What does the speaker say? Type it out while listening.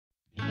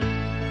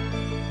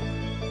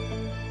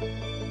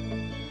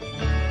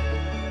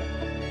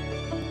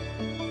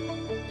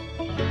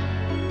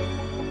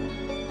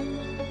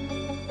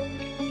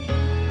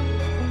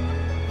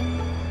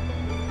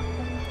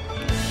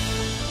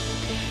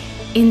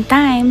In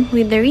time,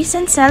 with the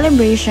recent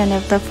celebration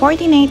of the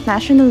 49th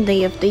National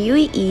Day of the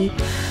UAE,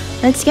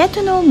 let's get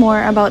to know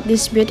more about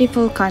this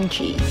beautiful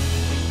country.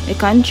 A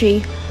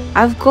country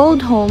I've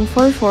called home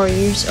for 4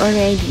 years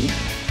already.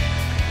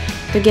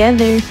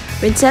 Together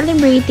with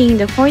celebrating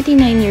the 49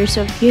 years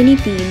of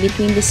unity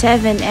between the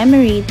 7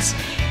 Emirates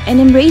and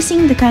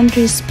embracing the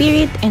country's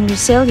spirit and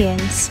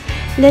resilience,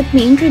 let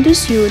me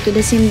introduce you to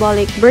the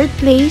symbolic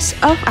birthplace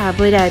of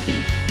Abu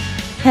Dhabi.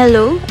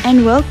 Hello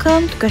and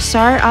welcome to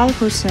Qasr Al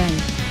Hosn.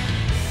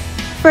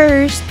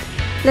 First,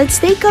 let's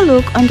take a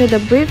look onto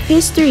the brief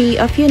history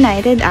of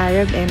United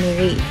Arab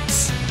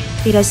Emirates.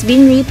 It has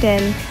been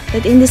written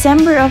that in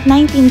December of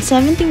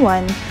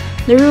 1971,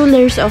 the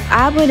rulers of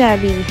Abu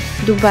Dhabi,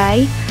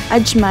 Dubai,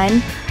 Ajman,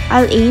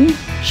 al-Ain,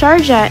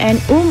 Sharjah, and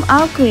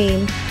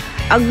Al-Quwain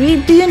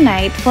agreed to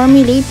unite,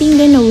 formulating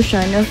the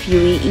notion of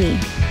UAE.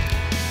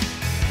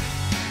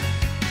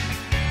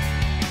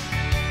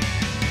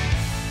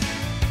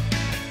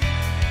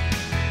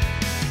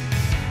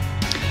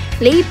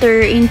 Later,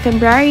 in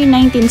February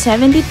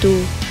 1972,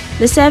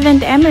 the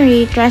 7th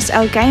Emirate, Ras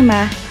Al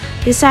Khaimah,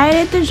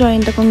 decided to join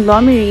the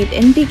conglomerate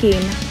and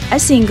became a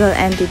single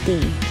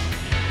entity.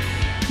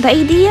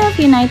 The idea of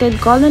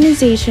united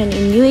colonization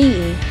in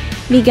UAE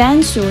began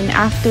soon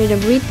after the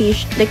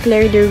British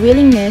declared their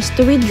willingness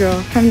to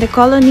withdraw from the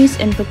colonies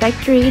and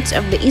protectorates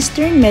of the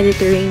Eastern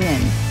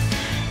Mediterranean.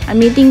 A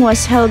meeting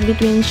was held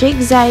between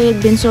Sheikh Zayed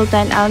bin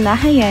Sultan Al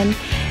Nahyan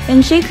and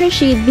Sheikh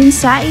Rashid bin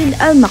Said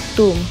Al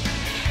Maktoum,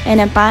 and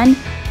upon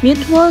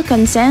mutual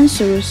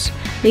consensus,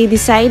 they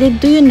decided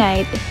to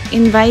unite,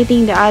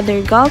 inviting the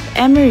other Gulf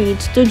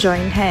Emirates to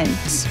join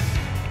hands.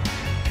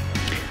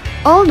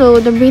 Although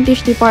the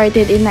British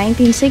departed in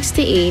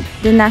 1968,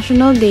 the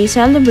National Day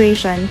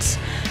celebrations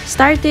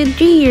started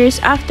 3 years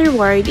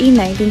afterward in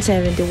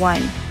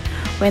 1971,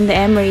 when the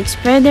Emirates'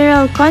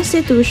 Federal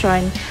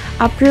Constitution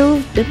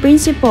approved the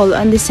principle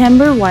on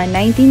December 1,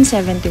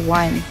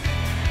 1971.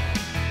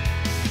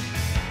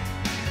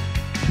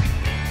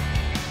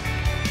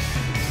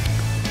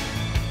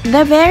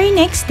 The very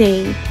next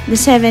day, the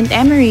 7th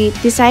Emirate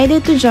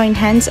decided to join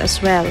hands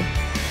as well.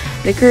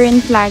 The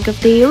current flag of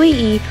the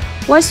UAE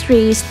was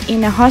raised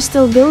in a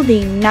hostel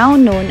building now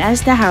known as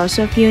the House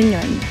of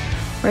Union,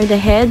 where the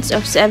heads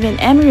of 7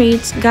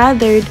 Emirates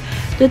gathered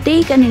to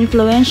take an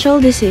influential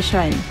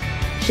decision.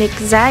 Sheikh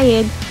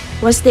Zayed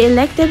was the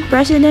elected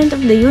president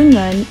of the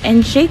Union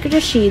and Sheikh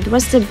Rashid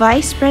was the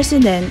vice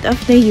president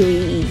of the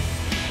UAE.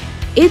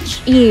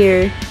 Each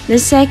year, the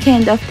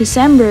 2nd of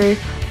December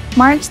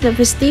marks the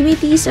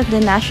festivities of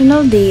the National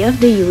Day of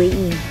the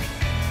UAE.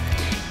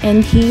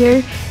 And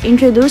here,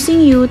 introducing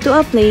you to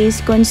a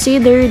place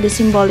considered the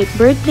symbolic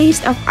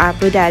birthplace of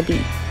Abu Dhabi,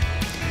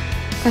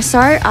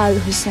 Qasr Al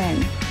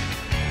Hosn.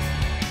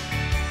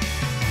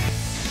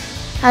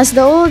 As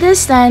the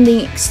oldest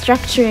standing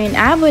structure in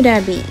Abu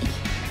Dhabi,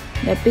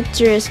 the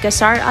picturesque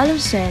Qasr Al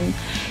Hosn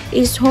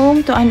is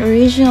home to an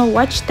original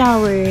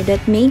watchtower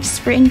that makes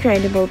for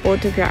incredible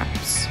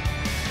photographs.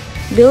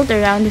 Built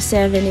around the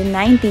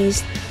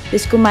 1790s,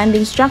 this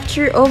commanding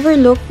structure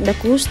overlooked the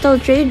coastal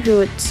trade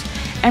routes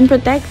and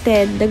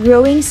protected the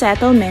growing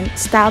settlement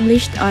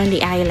established on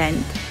the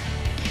island.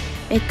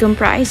 It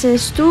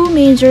comprises 2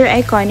 major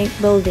iconic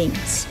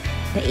buildings,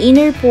 the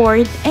inner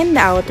port and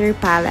the outer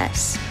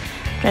palace,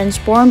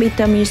 transformed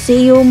into a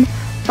museum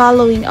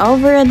following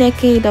over a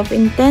decade of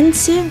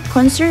intensive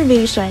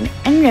conservation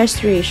and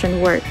restoration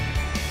work.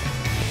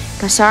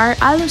 Qasr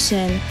Al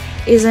Hosn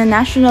is a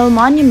national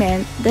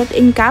monument that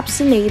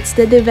encapsulates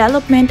the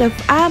development of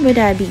Abu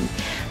Dhabi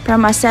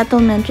from a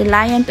settlement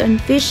reliant on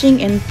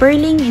fishing and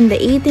pearling in the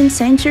 18th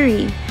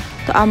century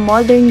to a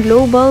modern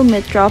global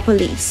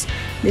metropolis,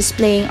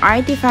 displaying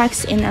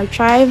artifacts and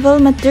archival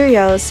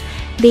materials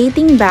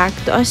dating back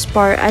to as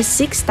far as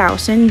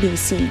 6000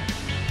 BC.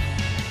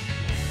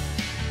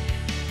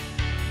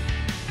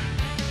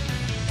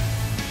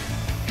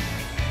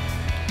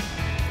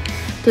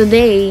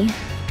 Today,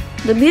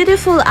 the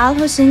beautiful Al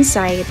Hosn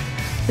site,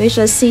 which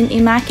has seen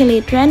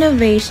immaculate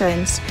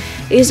renovations,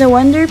 is a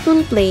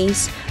wonderful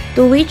place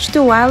to which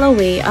to while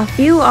away a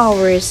few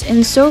hours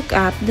and soak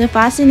up the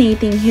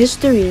fascinating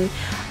history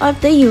of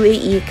the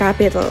UAE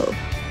capital.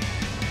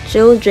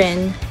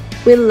 Children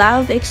will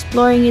love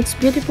exploring its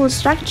beautiful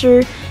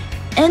structure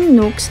and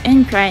nooks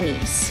and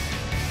crannies.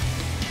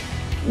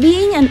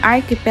 Being an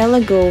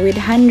archipelago with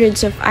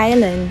hundreds of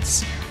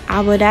islands,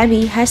 Abu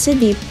Dhabi has a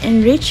deep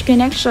and rich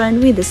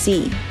connection with the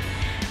sea,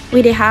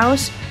 with a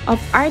house of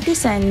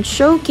artisans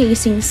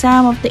showcasing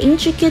some of the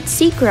intricate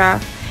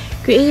seacraft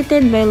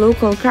created by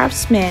local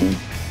craftsmen.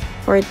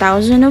 For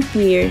thousands of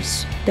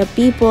years, the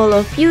people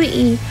of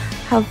UAE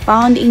have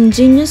found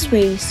ingenious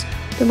ways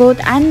to both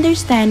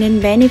understand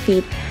and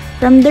benefit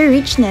from the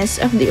richness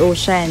of the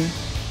ocean.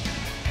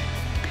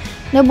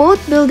 The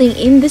boat building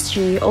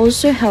industry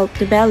also helped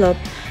develop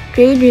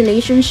trade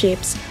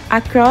relationships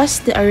across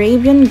the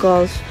Arabian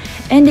Gulf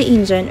and the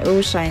Indian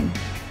Ocean,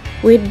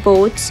 with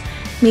boats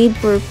made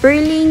for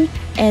pearling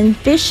and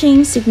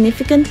fishing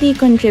significantly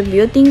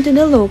contributing to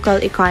the local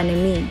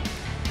economy.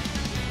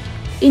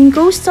 In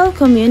coastal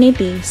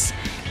communities,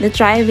 the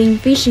thriving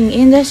fishing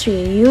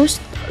industry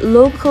used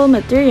local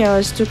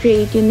materials to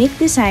create unique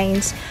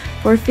designs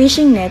for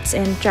fishing nets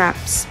and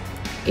traps,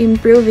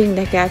 improving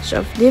the catch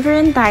of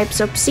different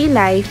types of sea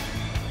life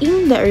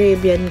in the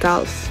Arabian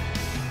Gulf.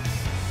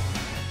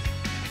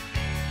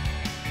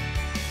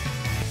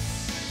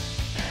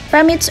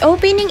 From its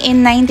opening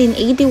in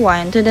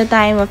 1981 to the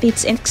time of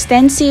its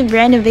extensive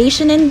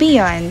renovation and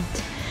beyond,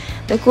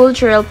 the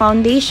cultural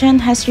foundation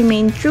has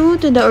remained true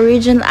to the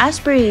original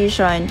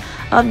aspiration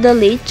of the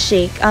late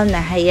Sheikh Al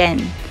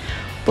Nahyan,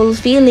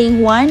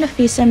 fulfilling one of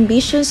his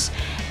ambitious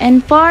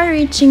and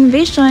far-reaching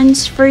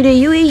visions for the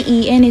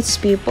UAE and its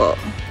people,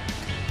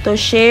 to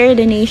share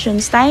the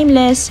nation's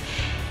timeless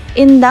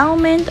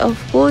endowment of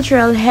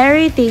cultural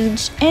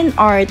heritage and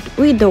art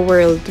with the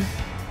world.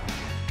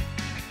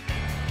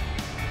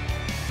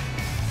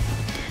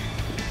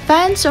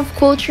 Fans of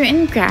culture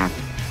and craft,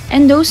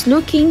 and those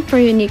looking for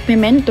unique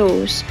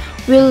mementos,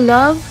 will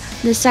love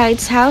the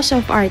site's House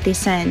of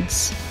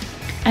Artisans,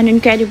 an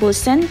incredible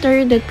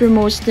center that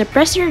promotes the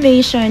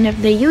preservation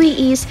of the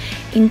UAE's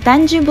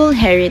intangible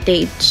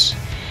heritage.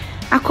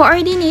 A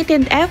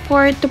coordinated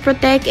effort to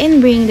protect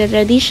and bring the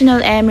traditional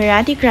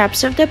Emirati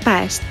crafts of the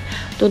past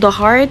to the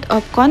heart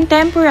of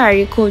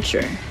contemporary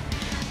culture.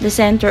 The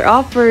center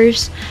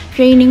offers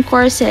training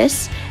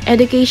courses,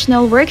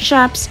 educational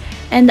workshops,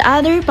 and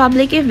other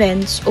public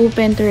events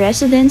open to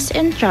residents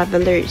and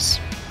travelers.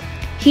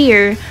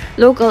 Here,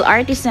 local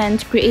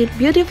artisans create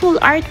beautiful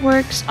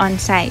artworks on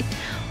site,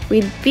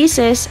 with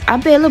pieces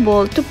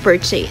available to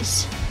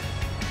purchase.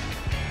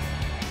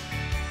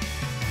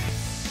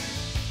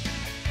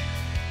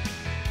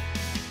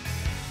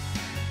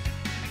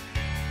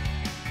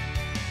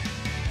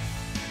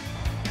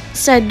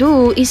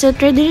 Sadu is a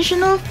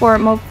traditional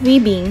form of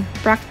weaving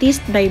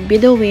practiced by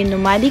Bedouin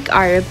nomadic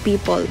Arab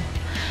people,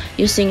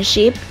 using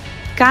sheep,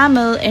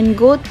 camel, and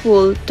goat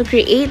wool to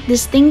create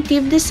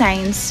distinctive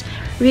designs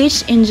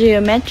rich in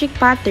geometric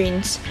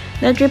patterns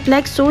that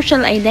reflect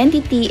social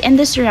identity and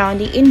the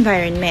surrounding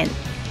environment.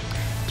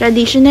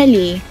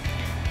 Traditionally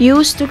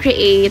used to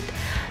create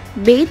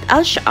Beit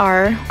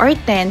al-Sha'ar or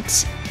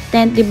tents,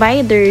 tent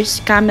dividers,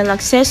 camel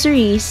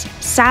accessories,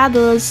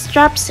 saddles,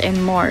 straps,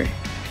 and more.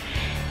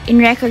 In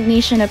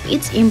recognition of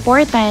its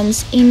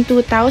importance, in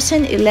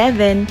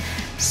 2011,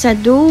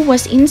 Sadu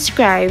was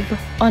inscribed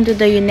onto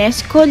the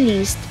UNESCO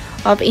list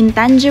of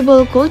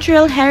intangible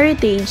cultural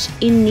heritage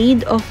in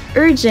need of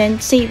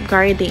urgent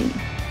safeguarding.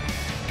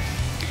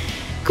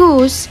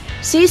 Kus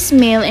sees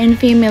male and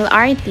female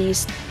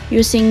artists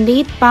using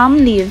date palm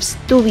leaves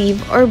to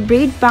weave or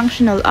braid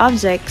functional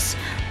objects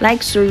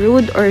like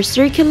surud or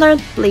circular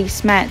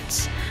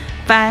placemats,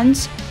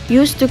 fans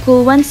used to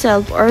cool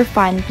oneself or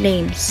fan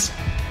flames,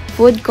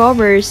 food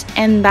covers,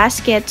 and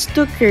baskets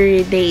to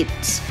carry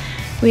dates,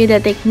 with the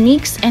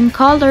techniques and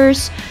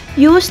colors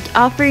used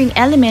offering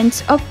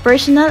elements of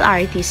personal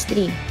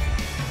artistry.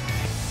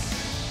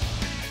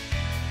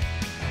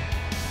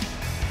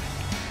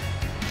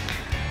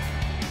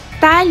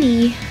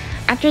 Tali,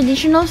 a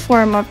traditional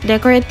form of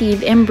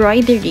decorative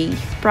embroidery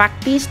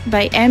practiced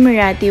by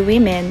Emirati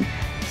women,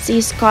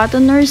 sees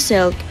cotton or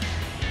silk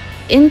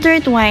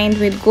intertwined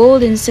with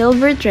gold and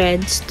silver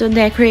threads to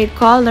decorate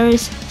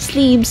collars,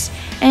 sleeves,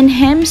 and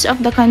hems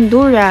of the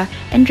kandura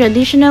and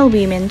traditional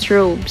women's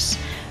robes,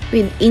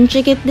 with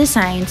intricate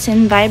designs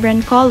and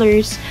vibrant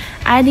colors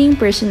adding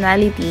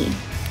personality.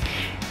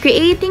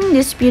 Creating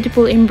this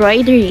beautiful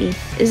embroidery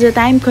is a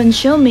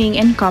time-consuming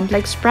and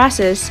complex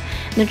process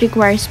that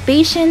requires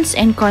patience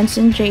and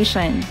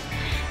concentration.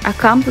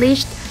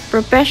 Accomplished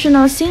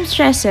professional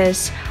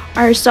seamstresses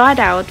are sought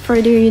out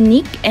for their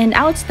unique and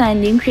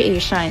outstanding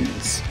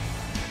creations.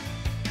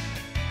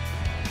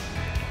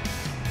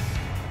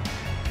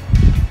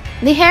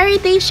 The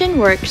heritage and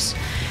works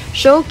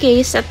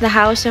showcased at the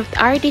House of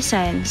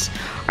Artisans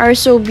are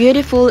so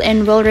beautiful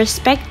and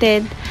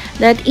well-respected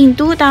that in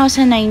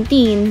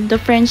 2019, the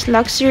French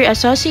Luxury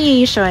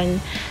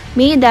Association,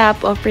 made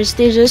up of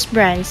prestigious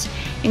brands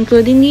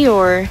including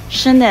Dior,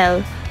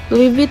 Chanel,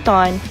 Louis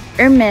Vuitton,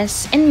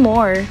 Hermes, and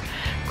more,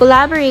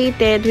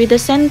 collaborated with the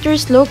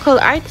center's local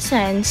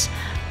artisans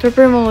to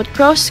promote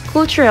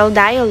cross-cultural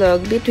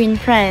dialogue between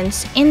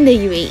France and the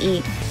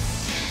UAE.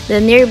 The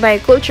nearby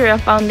Cultural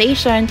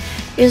Foundation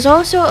is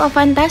also a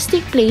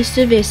fantastic place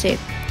to visit,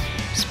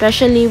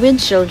 especially with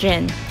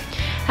children.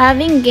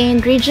 Having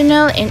gained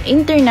regional and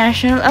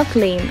international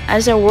acclaim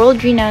as a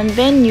world-renowned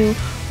venue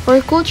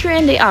for culture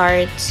and the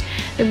arts,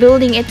 the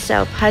building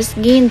itself has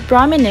gained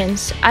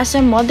prominence as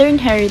a modern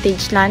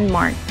heritage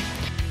landmark.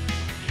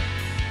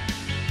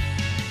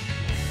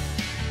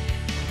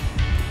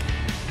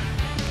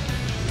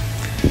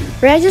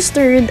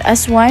 Registered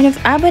as one of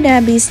Abu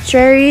Dhabi's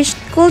cherished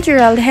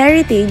cultural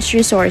heritage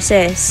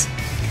resources,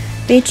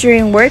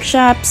 featuring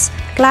workshops,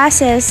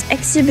 classes,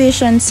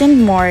 exhibitions,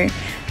 and more,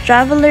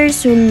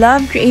 travelers who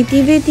love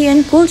creativity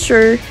and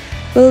culture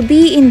will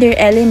be in their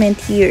element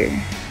here.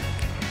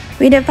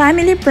 With a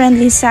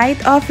family-friendly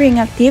site offering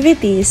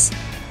activities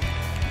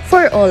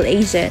for all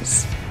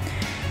ages.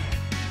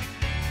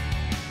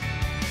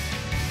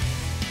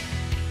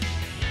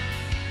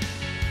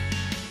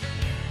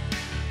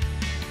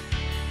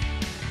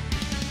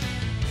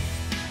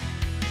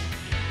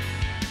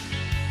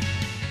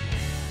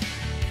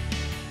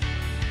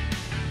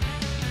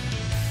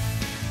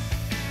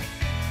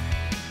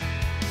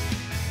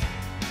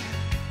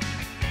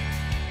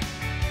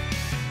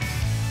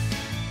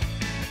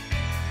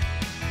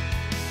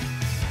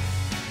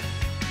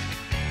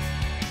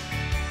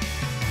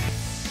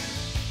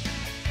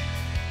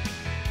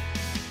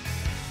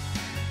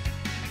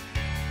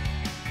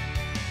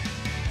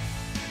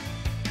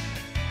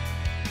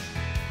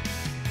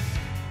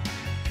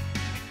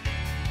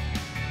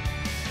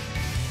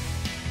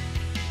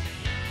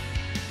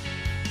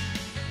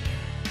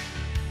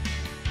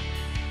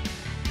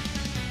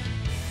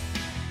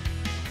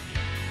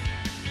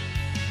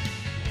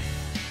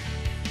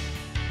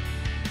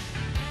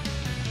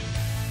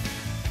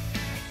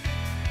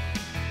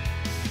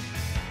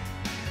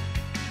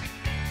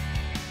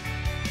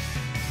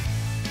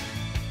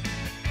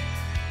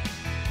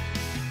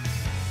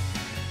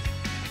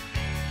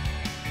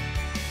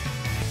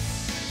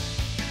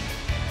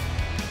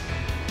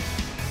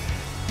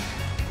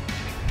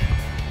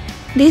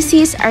 This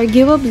is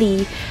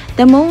arguably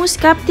the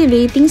most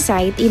captivating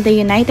site in the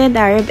United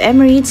Arab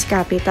Emirates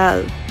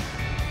capital,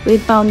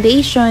 with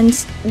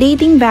foundations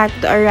dating back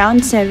to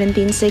around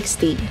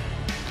 1760.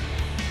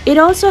 It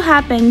also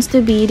happens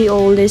to be the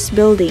oldest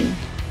building.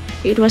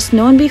 It was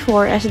known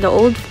before as the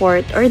Old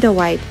Fort or the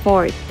White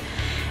Fort.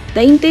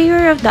 The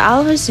interior of the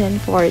Al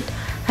Hosn Fort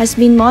has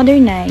been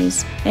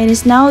modernized and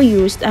is now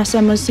used as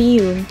a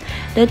museum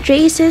that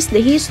traces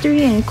the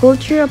history and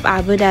culture of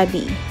Abu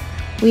Dhabi,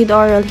 with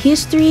oral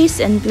histories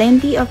and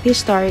plenty of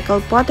historical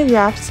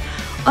photographs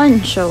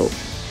on show.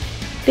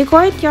 The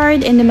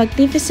courtyard and the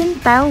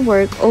magnificent tile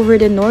work over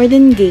the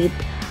northern gate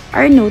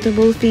are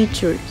notable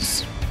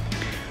features.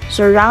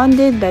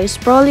 Surrounded by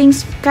sprawling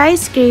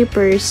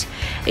skyscrapers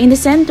in the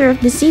center of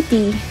the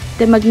city,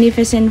 the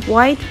magnificent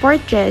white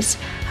fortress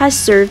has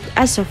served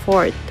as a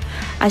fort,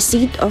 a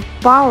seat of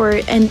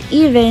power, and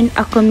even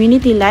a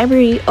community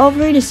library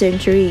over the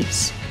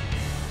centuries.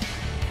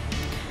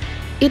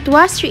 It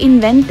was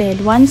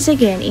reinvented once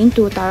again in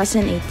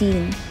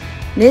 2018,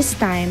 this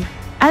time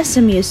as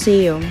a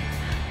museum,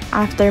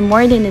 after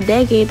more than a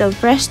decade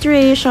of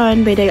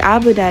restoration by the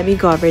Abu Dhabi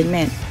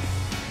government.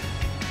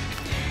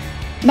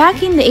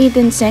 Back in the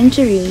 18th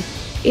century,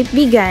 it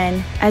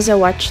began as a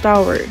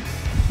watchtower,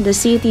 the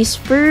city's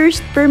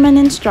first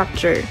permanent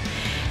structure.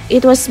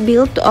 It was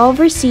built to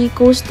oversee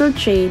coastal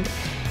trade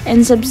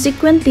and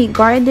subsequently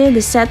guarded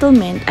the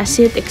settlement as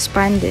it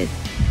expanded.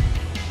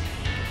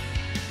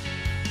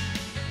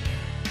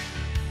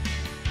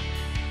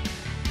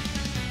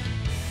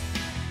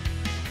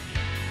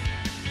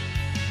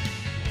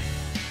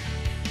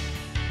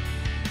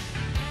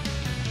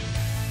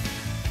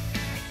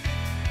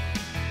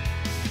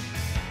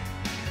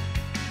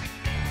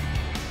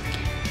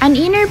 An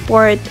inner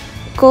port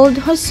called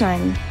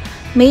Hosn,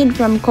 made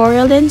from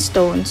coral and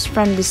stones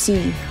from the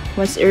sea,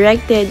 was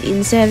erected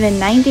in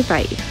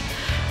 795,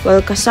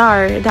 while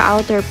Qasr, the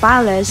outer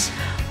palace,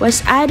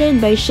 was added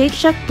by Sheikh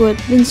Shakbut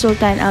bin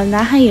Sultan Al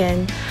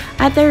Nahyan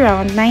at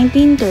around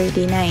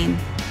 1939.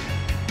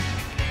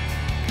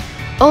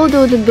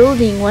 Although the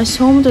building was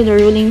home to the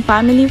ruling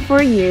family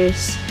for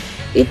years,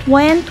 it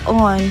went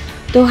on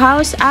to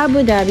house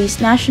Abu Dhabi's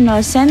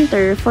National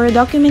Center for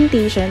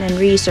Documentation and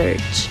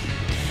Research.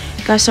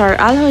 Qasr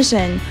Al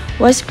Hosn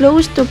was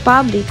closed to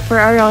public for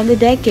around a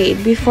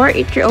decade before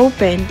it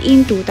reopened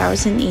in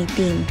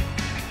 2018.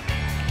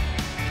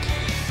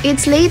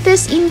 Its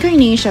latest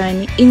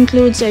incarnation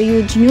includes a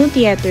huge new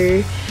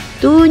theater,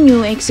 2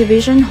 new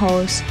exhibition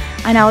halls,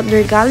 an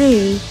outdoor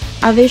gallery,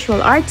 a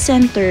visual arts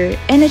center,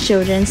 and a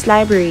children's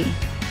library.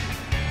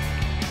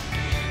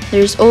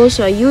 There's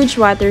also a huge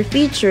water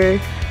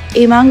feature,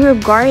 a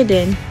mangrove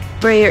garden,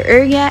 prayer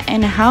area,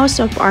 and a house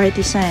of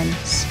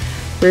artisans,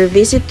 where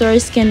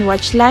visitors can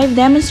watch live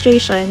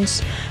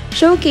demonstrations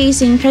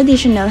showcasing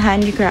traditional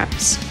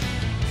handicrafts.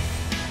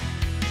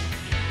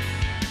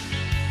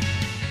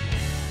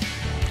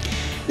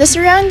 The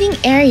surrounding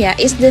area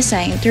is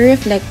designed to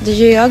reflect the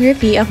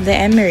geography of the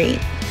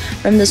emirate,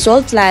 from the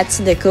salt flats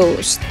to the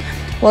coast,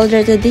 while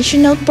the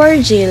traditional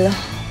pergil,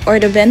 or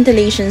the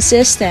ventilation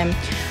system,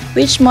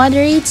 which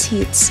moderates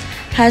heats,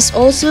 has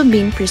also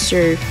been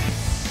preserved.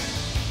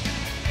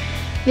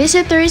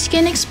 Visitors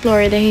can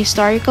explore the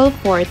historical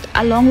fort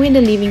along with the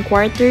living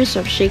quarters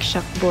of Sheikh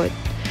Shakbut.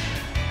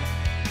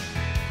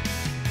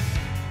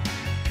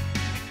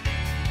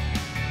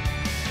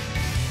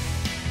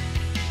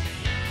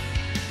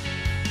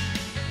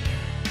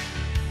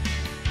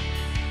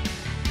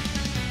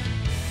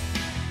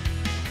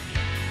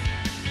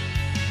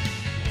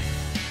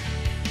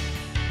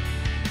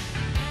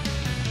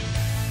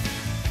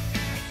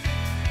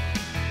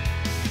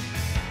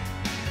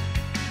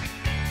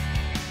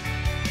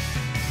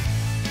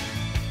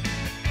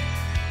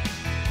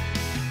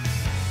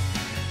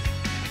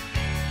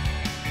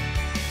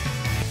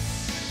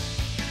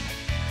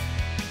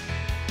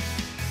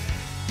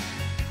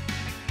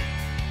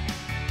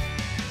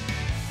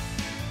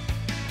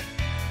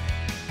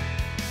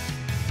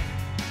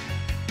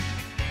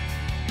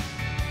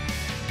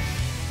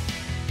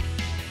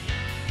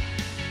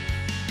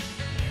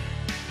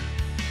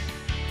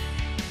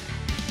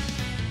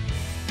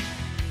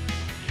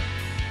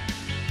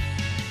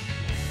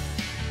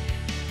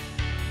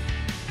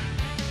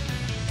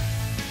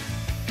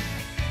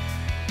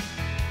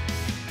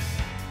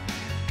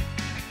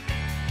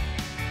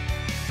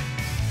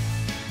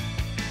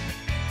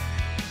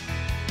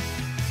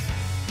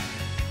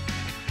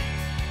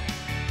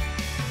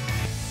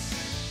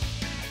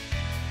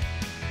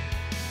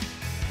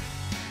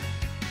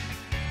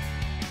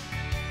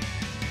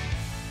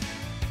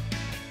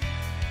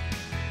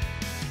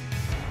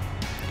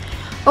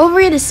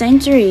 Over the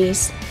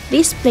centuries,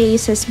 this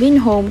place has been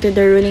home to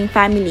the ruling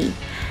family,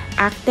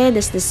 acted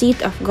as the seat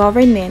of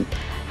government,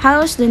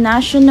 housed the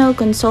National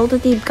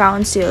Consultative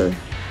Council,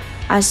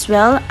 as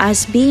well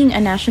as being a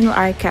national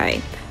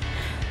archive.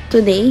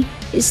 Today,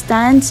 it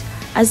stands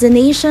as the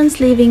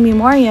nation's living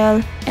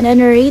memorial and a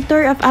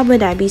narrator of Abu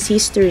Dhabi's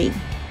history.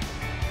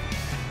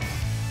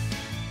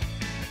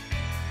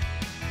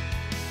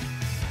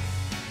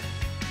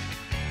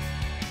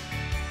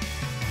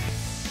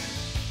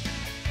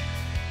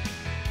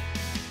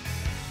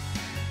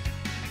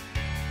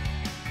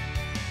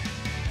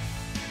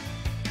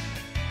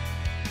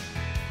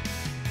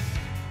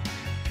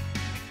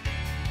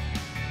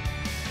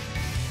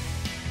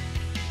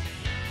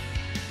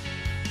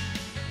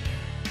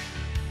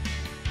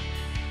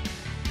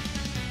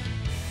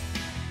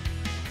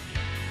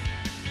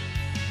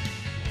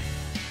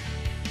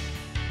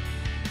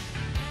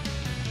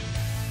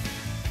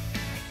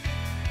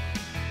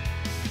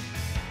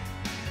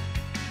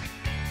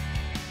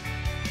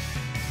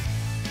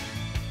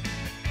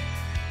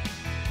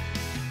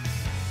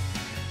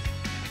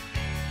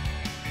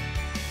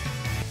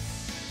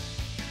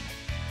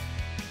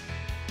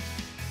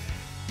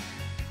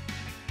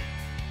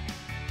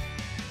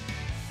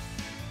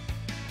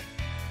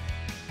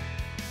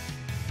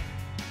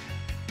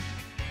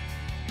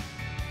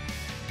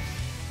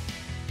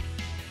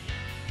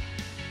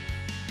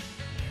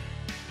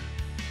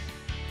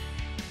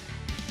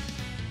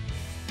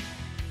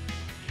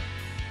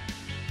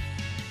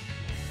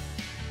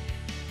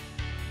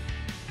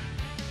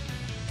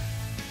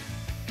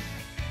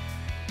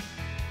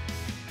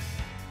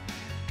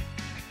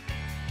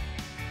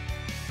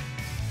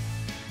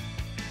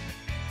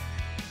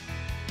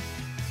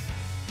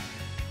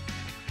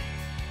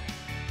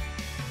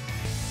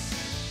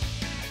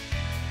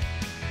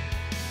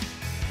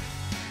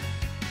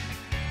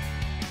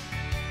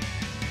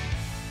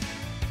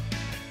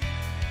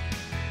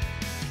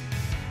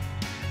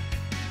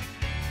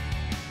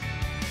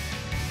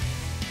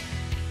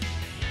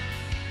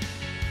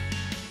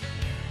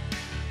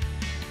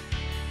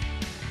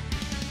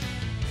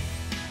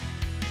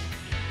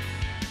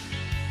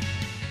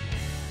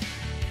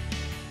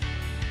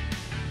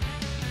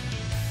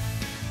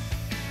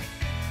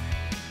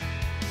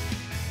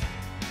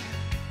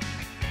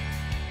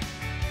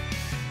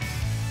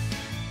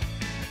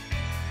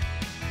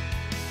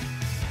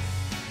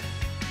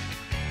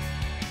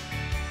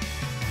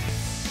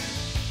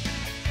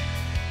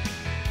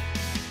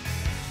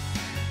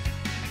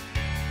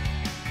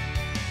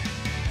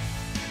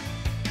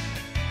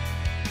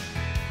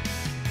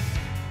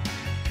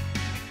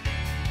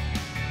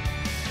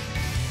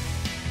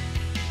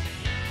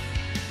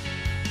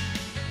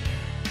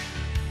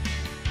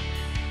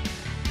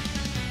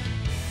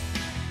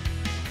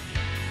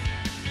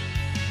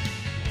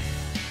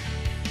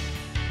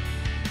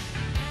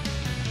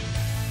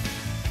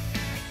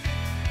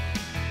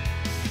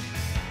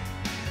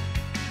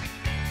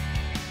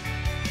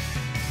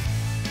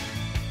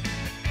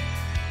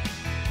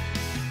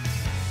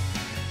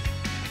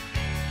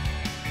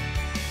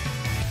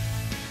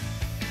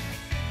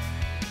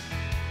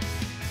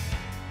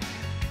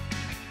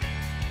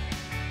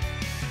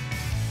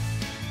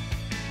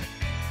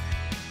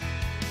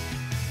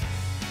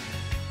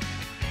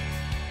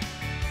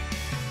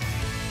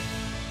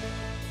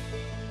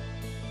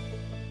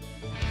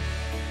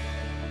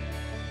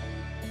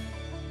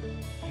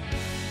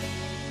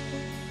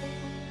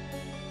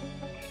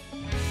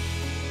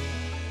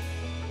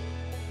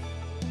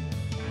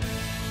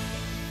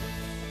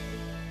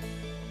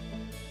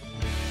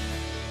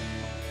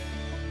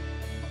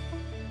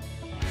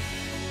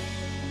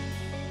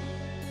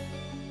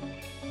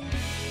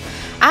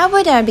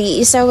 Abu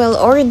Dhabi is a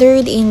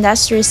well-ordered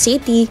industrial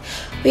city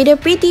with a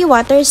pretty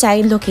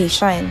waterside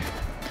location.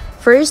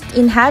 First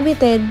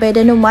inhabited by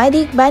the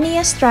nomadic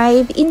Baniyas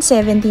tribe in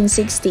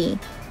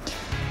 1760.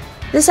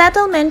 The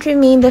settlement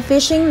remained a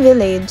fishing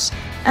village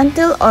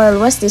until oil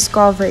was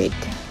discovered.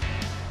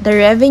 The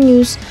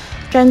revenues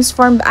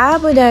transformed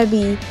Abu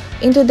Dhabi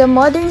into the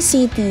modern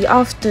city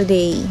of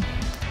today,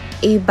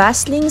 a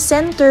bustling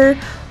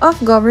center of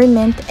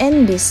government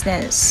and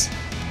business.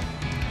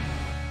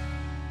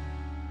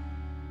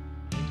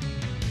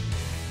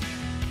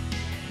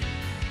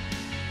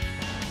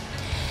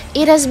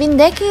 It has been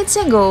decades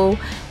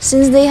ago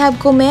since they have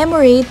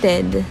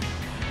commemorated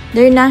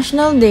their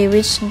National Day,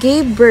 which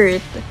gave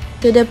birth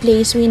to the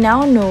place we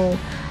now know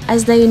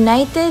as the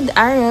United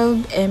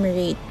Arab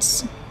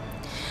Emirates.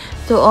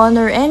 To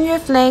honor and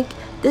reflect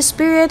the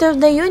spirit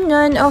of the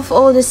union of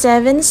all the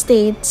 7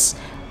 states,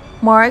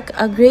 mark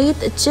a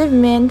great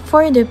achievement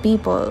for the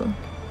people.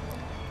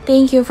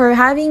 Thank you for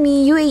having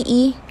me,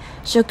 UAE.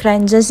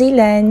 Shukran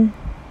jazilan.